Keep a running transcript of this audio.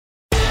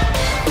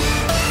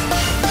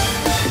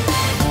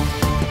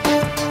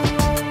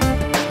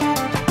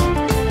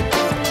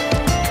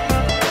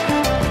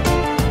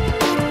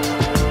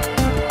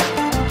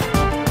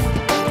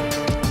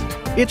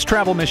It's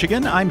Travel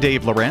Michigan. I'm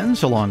Dave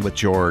Lorenz, along with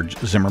George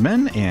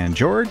Zimmerman. And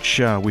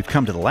George, we've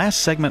come to the last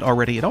segment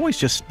already.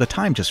 The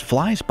time just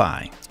flies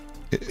by.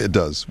 It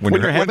does. When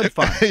you're having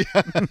fun.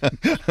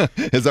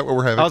 Is that what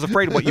we're having? I was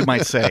afraid of what you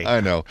might say. I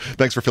know.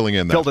 Thanks for filling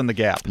in that. Filled in the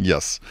gap.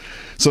 Yes.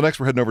 So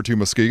next we're heading over to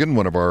Muskegon,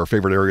 one of our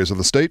favorite areas of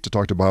the state, to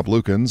talk to Bob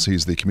Luekens.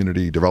 He's the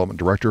Community Development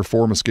Director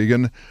for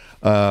Muskegon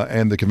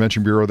and the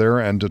Convention Bureau there,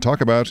 and to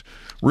talk about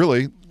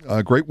really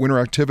great winter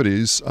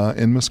activities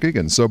in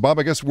Muskegon. So Bob,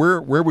 I guess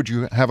where would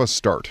you have us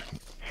start?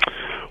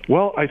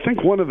 Well, I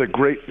think one of the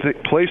great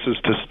places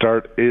to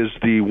start is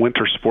the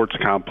Winter Sports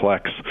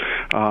Complex.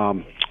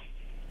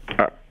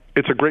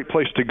 It's a great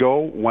place to go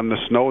when the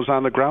snow is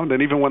on the ground,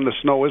 and even when the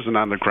snow isn't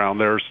on the ground.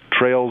 There's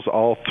trails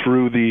all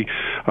through the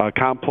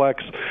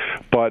complex,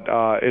 but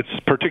it's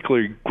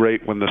particularly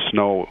great when the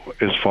snow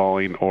is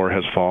falling or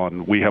has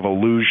fallen. We have a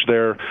luge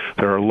there.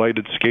 There are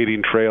lighted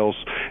skating trails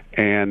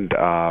and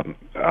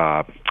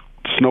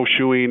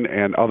snowshoeing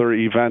and other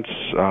events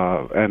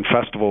and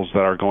festivals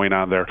that are going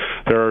on there.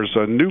 There's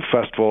a new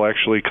festival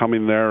actually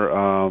coming there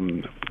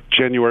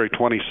January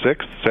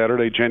 26th,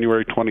 Saturday,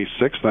 January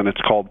 26th, and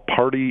it's called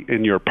Party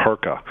in Your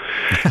Parka.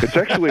 It's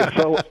actually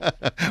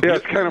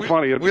it's kind of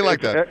funny. We like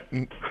that.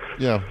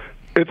 Yeah.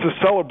 It's a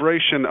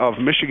celebration of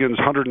Michigan's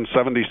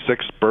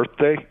 176th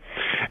birthday,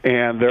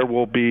 and there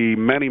will be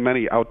many,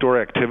 many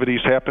outdoor activities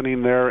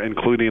happening there,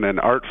 including an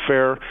art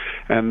fair,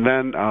 and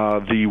then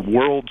the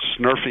World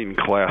Snurfing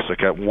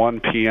Classic at 1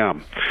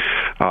 p.m.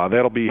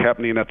 That'll be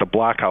happening at the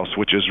Blockhouse,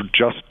 which is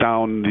just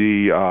down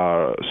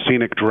the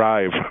scenic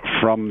drive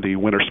from the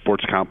Winter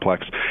Sports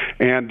Complex.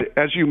 And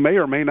as you may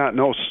or may not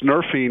know,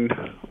 snurfing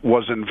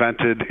was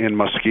invented in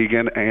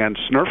Muskegon, and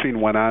snurfing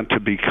went on to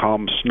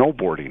become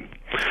snowboarding.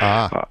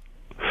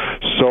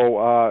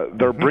 So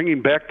they're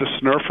bringing back the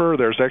snurfer.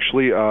 There's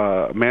actually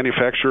a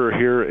manufacturer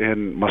here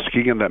in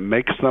Muskegon that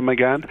makes them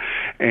again,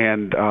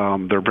 and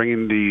they're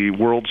bringing the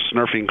World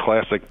Snurfing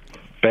Classic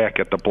back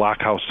at the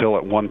Blockhouse Hill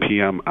at 1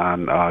 p.m.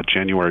 on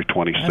January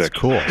 26th. That's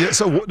cool. Yeah,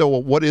 so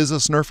what is a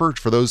snurfer,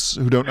 for those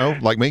who don't know,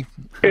 like me?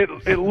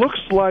 It looks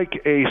like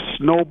a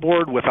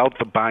snowboard without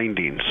the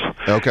bindings.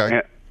 Okay.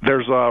 And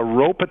there's a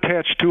rope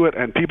attached to it,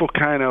 and people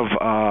kind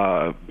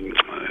of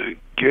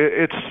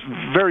it's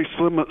very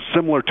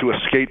similar to a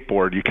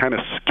skateboard. You kind of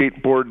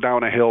skateboard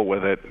down a hill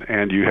with it,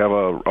 and you have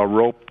a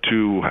rope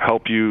to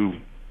help you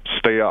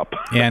stay up.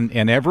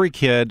 And every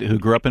kid who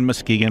grew up in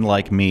Muskegon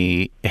like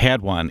me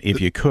had one,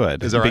 if you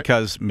could. Is that right?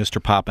 Because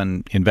Mr.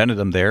 Poppin invented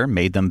them there,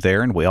 made them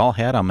there, and we all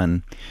had them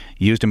and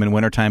used them in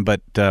wintertime,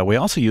 but we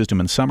also used them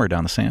in summer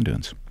down the sand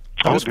dunes.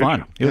 It was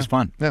fun. It was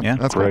fun. Yeah,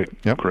 that's great.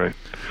 Yep. Great.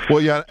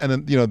 Well, yeah, and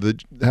then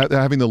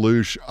having the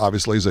luge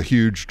obviously is a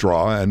huge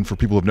draw, and for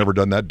people who've never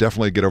done that,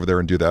 definitely get over there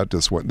and do that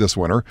this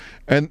winter.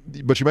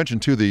 But you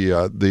mentioned too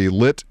the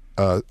lit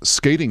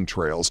skating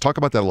trails. Talk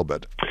about that a little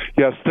bit.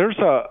 Yes, there's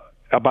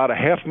about a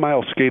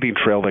half-mile skating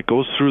trail that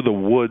goes through the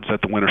woods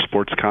at the Winter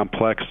Sports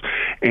Complex,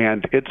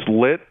 and it's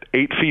lit,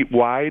 8 feet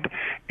wide,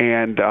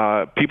 and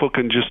people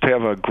can just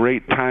have a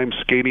great time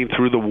skating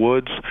through the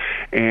woods.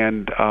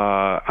 And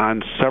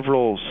on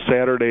several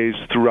Saturdays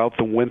throughout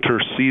the winter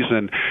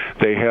season,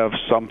 they have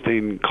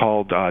something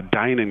called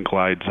dine-in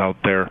glides out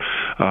there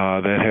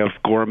that have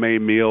gourmet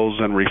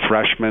meals and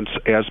refreshments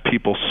as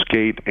people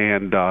skate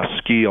and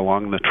ski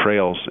along the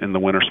trails in the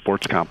Winter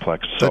Sports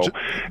Complex. So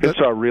it's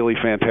a really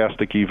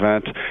fantastic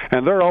event.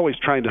 And they're always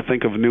trying to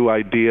think of new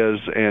ideas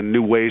and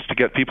new ways to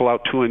get people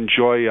out to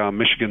enjoy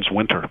Michigan's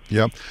winter.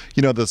 Yeah.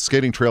 The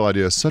skating trail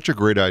idea is such a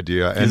great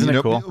idea. And, Isn't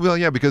it cool? Well,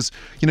 yeah, because,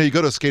 you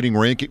go to a skating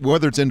rink,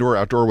 whether it's indoor,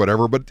 outdoor,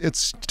 whatever, but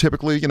it's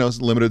typically,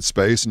 limited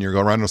space, and you're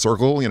going around in a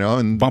circle,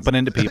 and bumping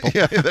into people.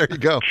 Yeah, there you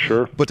go.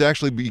 Sure. But to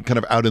actually be kind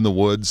of out in the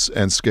woods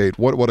and skate,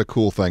 what a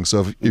cool thing.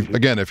 So,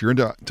 if you're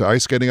into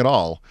ice skating at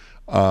all,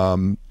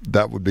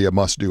 that would be a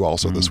must-do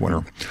also this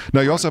winter.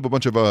 Now, you also have a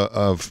bunch of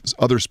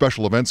other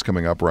special events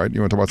coming up, right? You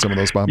want to talk about some of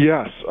those, Bob?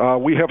 Yes.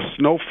 We have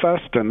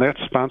Snowfest, and that's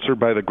sponsored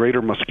by the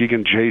Greater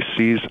Muskegon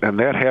Jaycees, and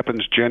that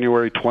happens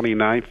January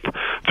 29th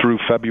through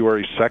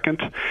February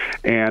 2nd.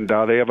 And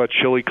they have a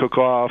chili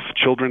cook-off,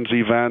 children's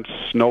events,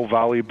 snow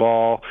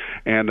volleyball,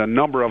 and a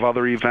number of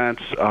other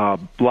events,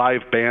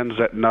 live bands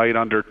at night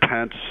under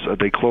tents.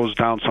 They close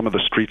down some of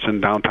the streets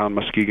in downtown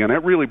Muskegon.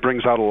 It really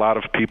brings out a lot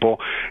of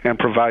people and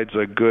provides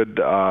a good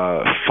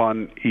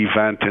fun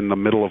event in the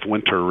middle of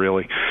winter,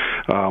 really,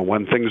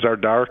 when things are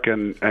dark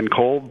and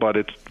cold, but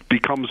it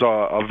becomes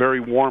a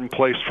very warm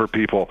place for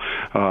people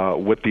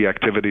with the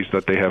activities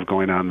that they have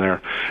going on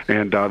there.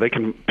 And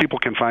people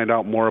can find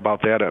out more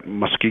about that at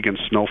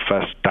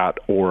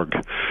muskegonsnowfest.org.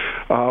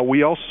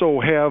 We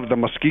also have the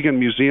Muskegon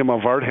Museum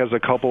of Art has a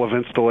couple of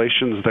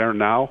installations there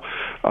now.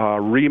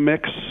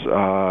 Remix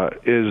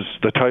is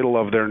the title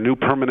of their new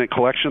permanent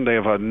collection. They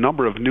have a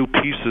number of new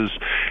pieces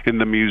in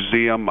the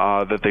museum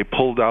that they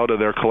pulled out of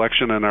their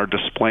collection and are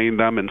displaying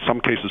them, in some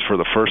cases for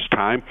the first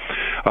time.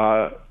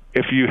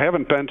 If you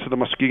haven't been to the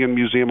Muskegon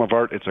Museum of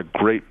Art, it's a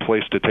great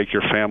place to take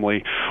your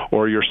family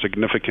or your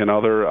significant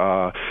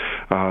other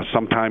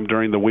sometime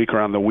during the week or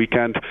on the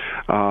weekend.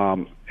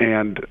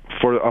 and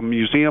for a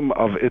museum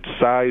of its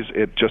size,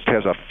 it just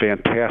has a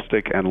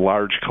fantastic and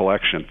large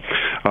collection.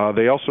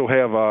 They also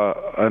have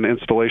an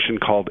installation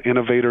called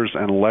Innovators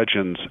and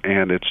Legends,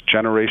 and it's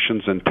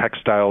Generations in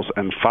Textiles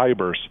and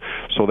Fibers.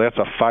 So that's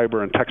a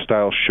fiber and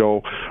textile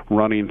show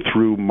running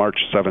through March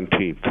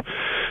 17th.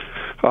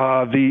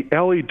 The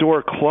Alley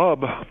Door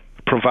Club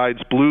provides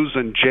blues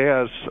and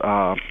jazz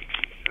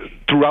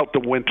throughout the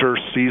winter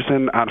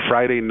season on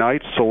Friday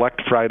nights,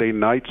 select Friday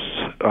nights.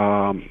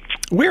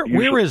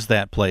 Where is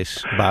that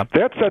place, Bob?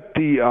 That's at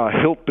the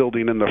Hilt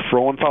Building in the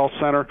Frohenthal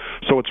Center.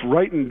 So it's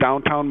right in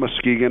downtown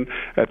Muskegon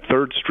at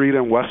 3rd Street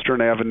and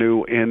Western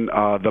Avenue in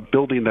the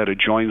building that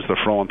adjoins the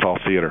Frohenthal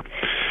Theater.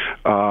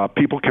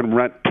 People can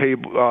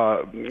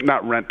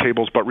not rent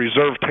tables, but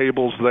reserve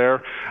tables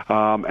there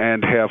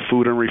and have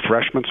food and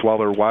refreshments while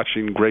they're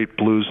watching great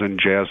blues and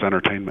jazz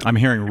entertainment. I'm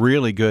hearing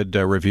really good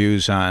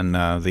reviews on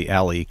the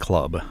Alley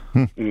Club.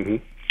 Mm-hmm.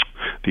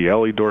 The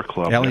Alley Door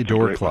Club. Alley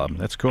Door Club.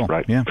 That's cool.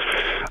 Right. Yeah.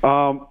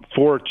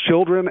 For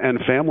children and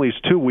families,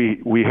 too,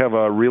 we have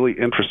a really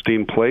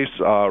interesting place.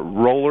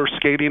 Roller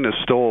skating is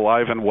still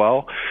alive and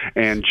well,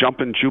 and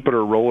Jumpin'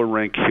 Jupiter Roller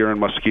Rink here in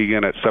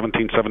Muskegon at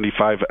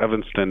 1775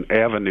 Evanston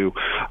Avenue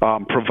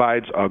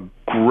provides a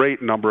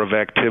great number of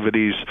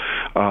activities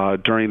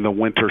during the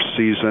winter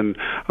season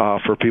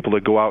for people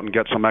to go out and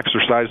get some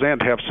exercise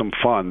and have some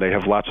fun. They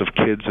have lots of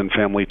kids and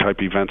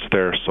family-type events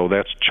there, so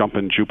that's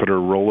Jumpin' Jupiter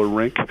Roller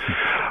Rink.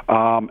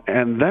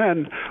 And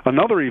then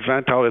another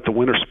event out at the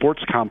Winter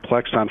Sports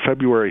Complex on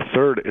February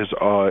 3rd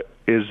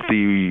is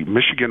the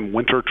Michigan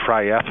Winter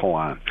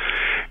Triathlon,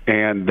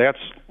 and that's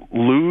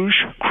luge,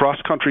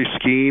 cross-country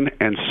skiing,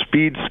 and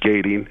speed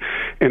skating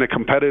in a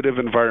competitive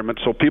environment,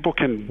 so people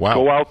can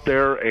go out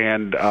there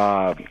and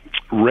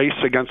race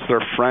against their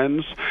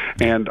friends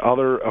and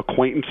other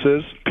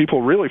acquaintances.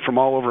 People really from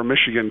all over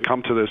Michigan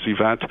come to this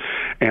event,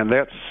 and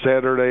that's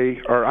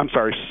Sunday,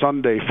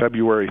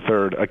 February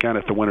 3rd, again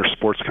at the Winter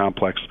Sports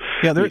Complex.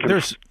 Yeah,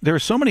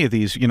 there's so many of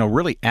these,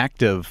 really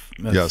active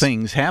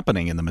things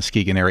happening in the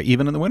Muskegon area,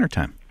 even in the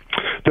wintertime.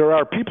 There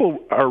are people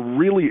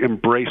really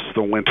embrace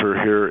the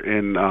winter here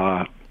in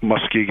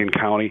Muskegon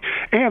County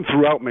and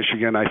throughout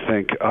Michigan, I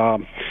think.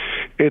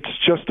 It's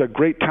just a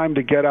great time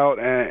to get out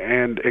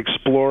and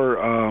explore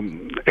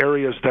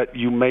areas that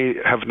you may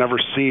have never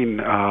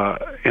seen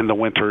in the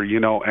winter,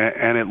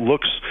 and it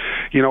looks,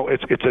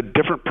 it's a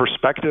different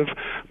perspective,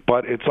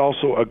 but it's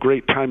also a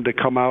great time to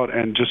come out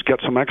and just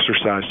get some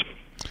exercise.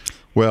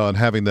 Well, and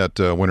having that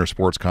winter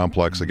sports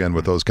complex, again,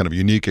 with those kind of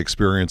unique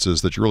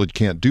experiences that you really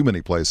can't do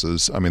many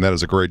places, I mean, that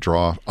is a great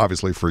draw,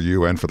 obviously, for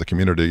you and for the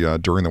community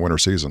during the winter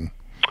season.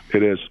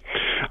 It is.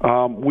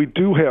 We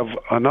do have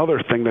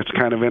another thing that's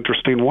kind of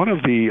interesting. One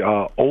of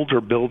the older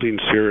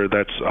buildings here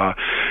that's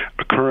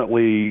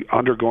currently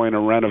undergoing a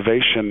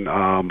renovation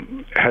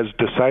has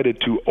decided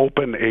to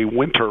open a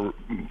winter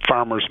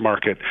farmers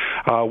market.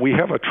 We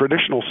have a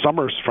traditional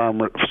summer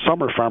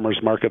farmers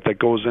market that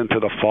goes into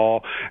the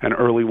fall and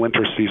early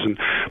winter season,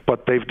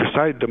 but they've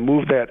decided to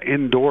move that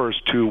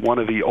indoors to one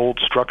of the old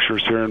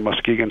structures here in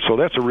Muskegon. So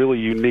that's a really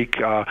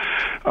unique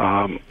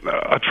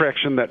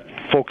attraction that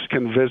folks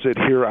can visit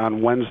here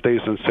on Wednesdays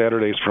and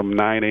Saturdays from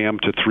 9 a.m.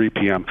 to 3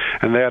 p.m.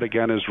 And that,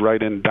 again, is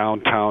right in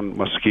downtown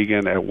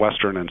Muskegon at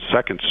Western and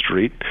 2nd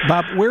Street.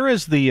 Bob, where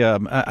is the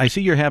I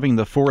see you're having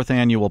the 4th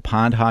annual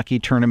pond hockey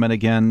tournament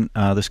again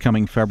this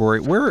coming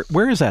February.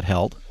 Where is that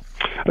held?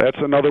 That's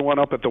another one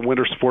up at the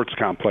Winter Sports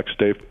Complex,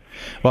 Dave.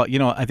 Well,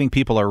 I think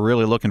people are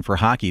really looking for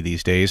hockey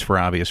these days for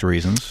obvious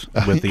reasons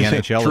with the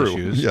NHL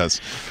issues.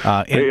 Yes.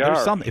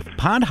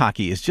 Pond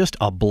hockey is just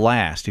a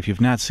blast. If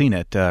you've not seen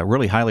it,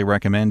 really highly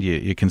recommend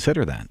you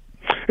consider that.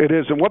 It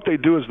is, and what they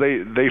do is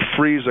they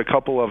freeze a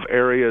couple of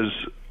areas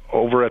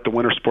over at the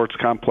Winter Sports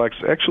Complex,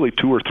 actually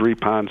 2 or 3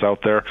 ponds out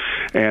there,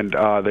 and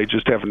they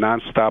just have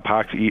nonstop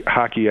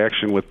hockey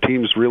action with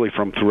teams really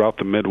from throughout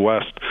the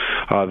Midwest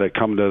that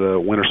come to the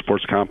Winter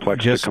Sports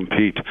Complex to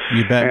compete.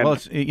 You bet. And, well,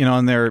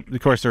 and there, of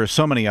course, there are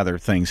so many other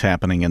things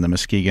happening in the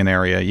Muskegon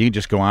area. You can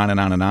just go on and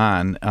on and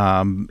on.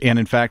 And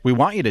in fact, we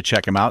want you to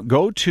check them out.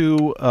 Go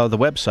to the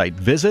website,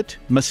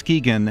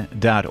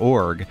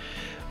 visitmuskegon.org.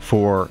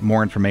 for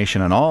more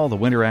information on all the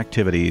winter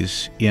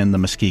activities in the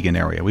Muskegon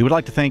area. We would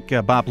like to thank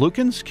Bob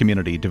Luekens,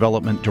 Community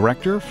Development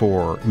Director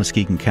for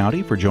Muskegon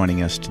County, for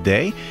joining us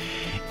today.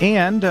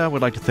 And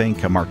would like to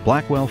thank Mark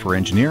Blackwell for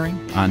engineering.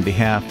 On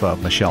behalf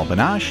of Michelle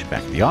Benash,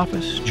 back at the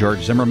office,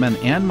 George Zimmerman,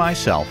 and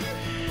myself,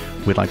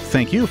 we'd like to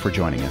thank you for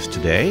joining us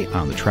today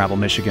on the Travel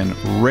Michigan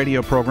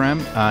radio program.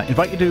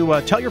 Invite you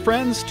to tell your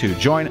friends to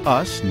join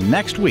us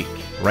next week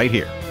right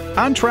here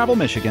on Travel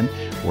Michigan,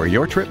 where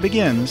your trip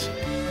begins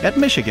at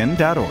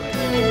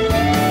Michigan.org.